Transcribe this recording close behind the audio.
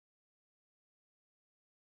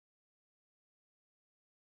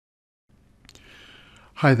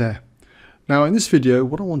Hi there. Now in this video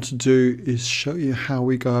what I want to do is show you how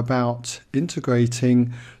we go about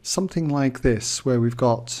integrating something like this, where we've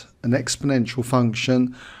got an exponential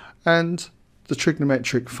function and the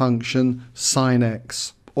trigonometric function sine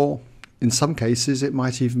x, or in some cases it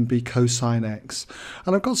might even be cosine x.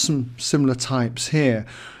 And I've got some similar types here.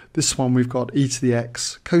 This one we've got e to the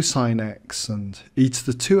x cosine x, and e to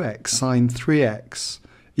the 2x sine 3x,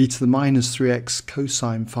 e to the minus 3x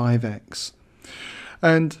cosine 5x.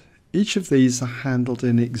 And each of these are handled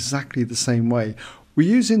in exactly the same way. We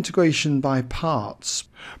use integration by parts,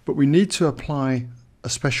 but we need to apply a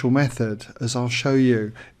special method, as I'll show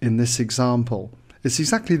you in this example. It's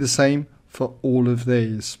exactly the same for all of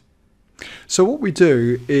these. So what we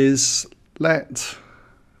do is let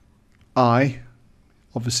I,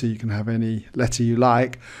 obviously you can have any letter you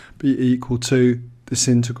like, be equal to this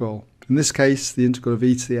integral. In this case, the integral of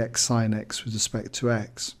e to the x sine x with respect to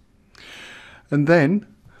x. And then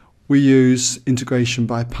we use integration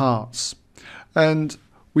by parts. And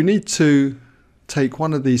we need to take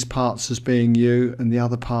one of these parts as being u and the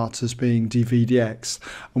other part as being dv dx.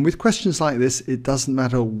 And with questions like this, it doesn't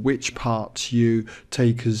matter which part you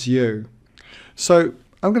take as u. So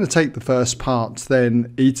I'm going to take the first part,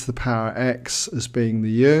 then e to the power x as being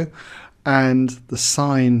the u, and the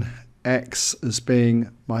sine x as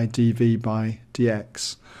being my dv by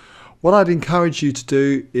dx. What I'd encourage you to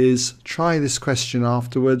do is try this question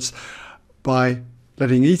afterwards by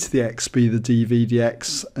letting e to the x be the dv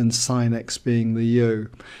dx and sine x being the u.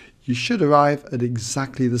 You should arrive at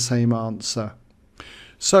exactly the same answer.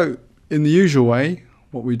 So in the usual way,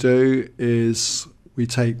 what we do is we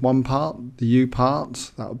take one part, the u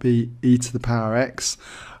part, that would be e to the power x,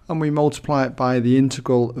 and we multiply it by the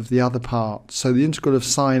integral of the other part. So the integral of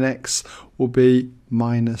sine x will be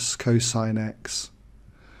minus cosine x.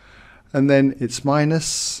 And then it's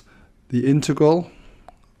minus the integral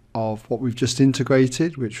of what we've just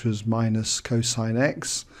integrated, which was minus cosine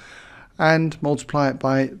x, and multiply it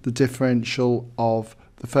by the differential of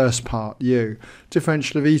the first part, u.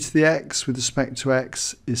 Differential of e to the x with respect to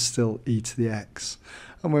x is still e to the x.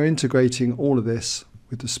 And we're integrating all of this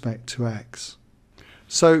with respect to x.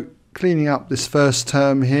 So cleaning up this first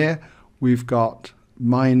term here, we've got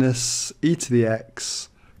minus e to the x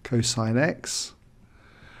cosine x.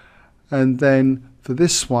 And then for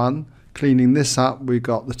this one, cleaning this up, we've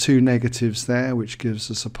got the two negatives there, which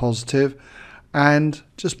gives us a positive. And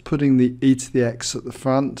just putting the e to the x at the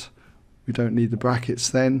front, we don't need the brackets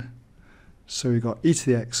then. So we've got e to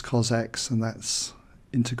the x cos x, and that's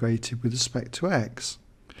integrated with respect to x.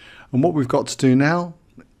 And what we've got to do now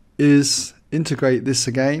is integrate this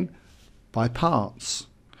again by parts.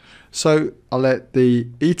 So I'll let the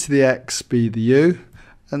e to the x be the u,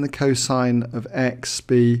 and the cosine of x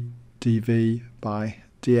be dv by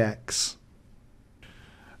dx.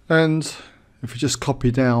 And if we just copy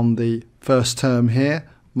down the first term here,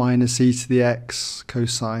 minus e to the x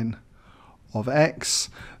cosine of x,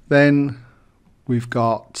 then we've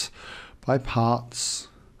got by parts,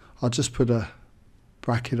 I'll just put a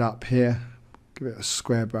bracket up here, give it a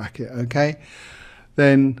square bracket, okay?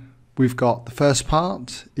 Then we've got the first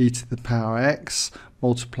part, e to the power x,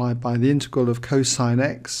 multiplied by the integral of cosine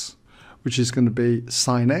x, which is going to be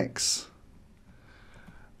sine x.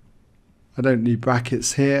 I don't need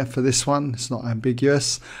brackets here for this one, it's not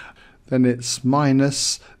ambiguous. Then it's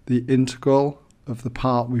minus the integral of the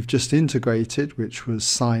part we've just integrated, which was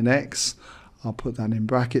sine x. I'll put that in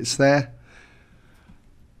brackets there.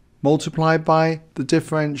 Multiplied by the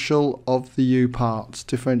differential of the u part.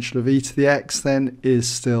 Differential of e to the x then is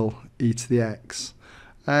still e to the x.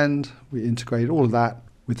 And we integrate all of that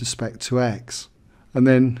with respect to x. And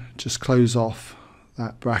then just close off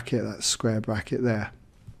that bracket, that square bracket there.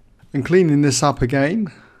 And cleaning this up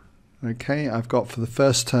again, okay, I've got for the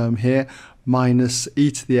first term here minus e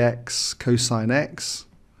to the x cosine x.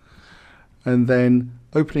 And then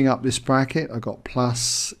opening up this bracket, I've got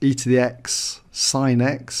plus e to the x sine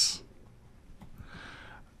x.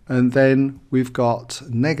 And then we've got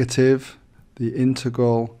negative the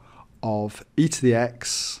integral of e to the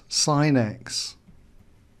x sine x.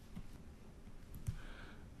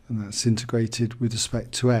 And that's integrated with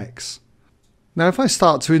respect to x. Now if I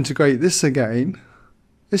start to integrate this again,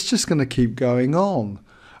 it's just going to keep going on.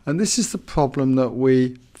 And this is the problem that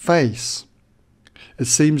we face. It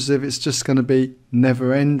seems as if it's just going to be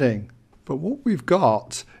never ending. But what we've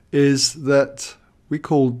got is that we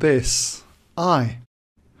call this I.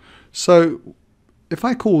 So if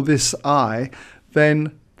I call this I,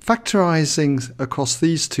 then factorising across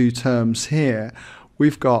these two terms here,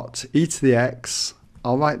 we've got e to the x.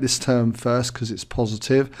 I'll write this term first because it's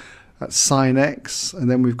positive. That's sine x, and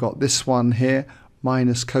then we've got this one here,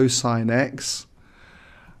 minus cosine x,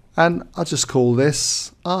 and I'll just call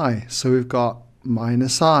this I. So we've got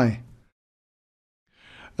minus I.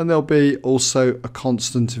 And there'll be also a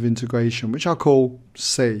constant of integration, which I'll call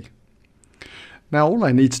c. Now all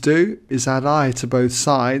I need to do is add I to both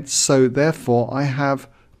sides, so therefore I have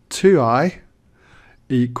 2i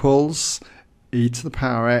equals e to the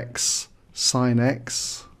power x sine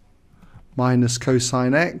x minus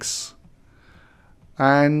cosine x,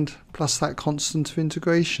 and plus that constant of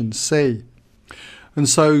integration, c. And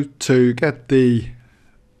so to get the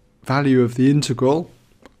value of the integral,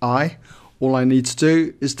 I, all I need to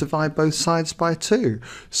do is divide both sides by 2.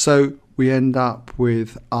 So we end up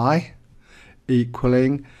with I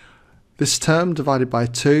equaling this term divided by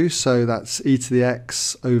 2, so that's e to the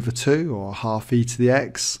x over 2, or half e to the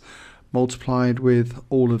x, multiplied with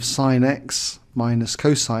all of sine x minus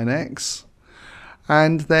cosine x,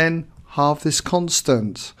 and then halve this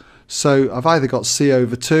constant. So I've either got c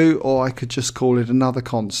over 2, or I could just call it another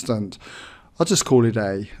constant. I'll just call it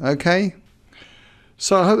a, okay?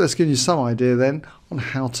 So I hope that's given you some idea then on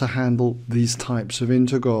how to handle these types of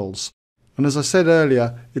integrals. And as I said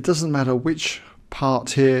earlier, it doesn't matter which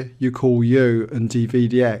part here you call u and dv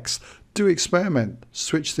dx. Do experiment,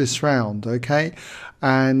 switch this round, okay?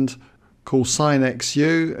 And call sine x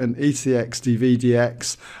u and e to the x dv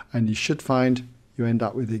dx, and you should find you end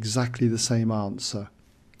up with exactly the same answer.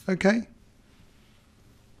 Okay?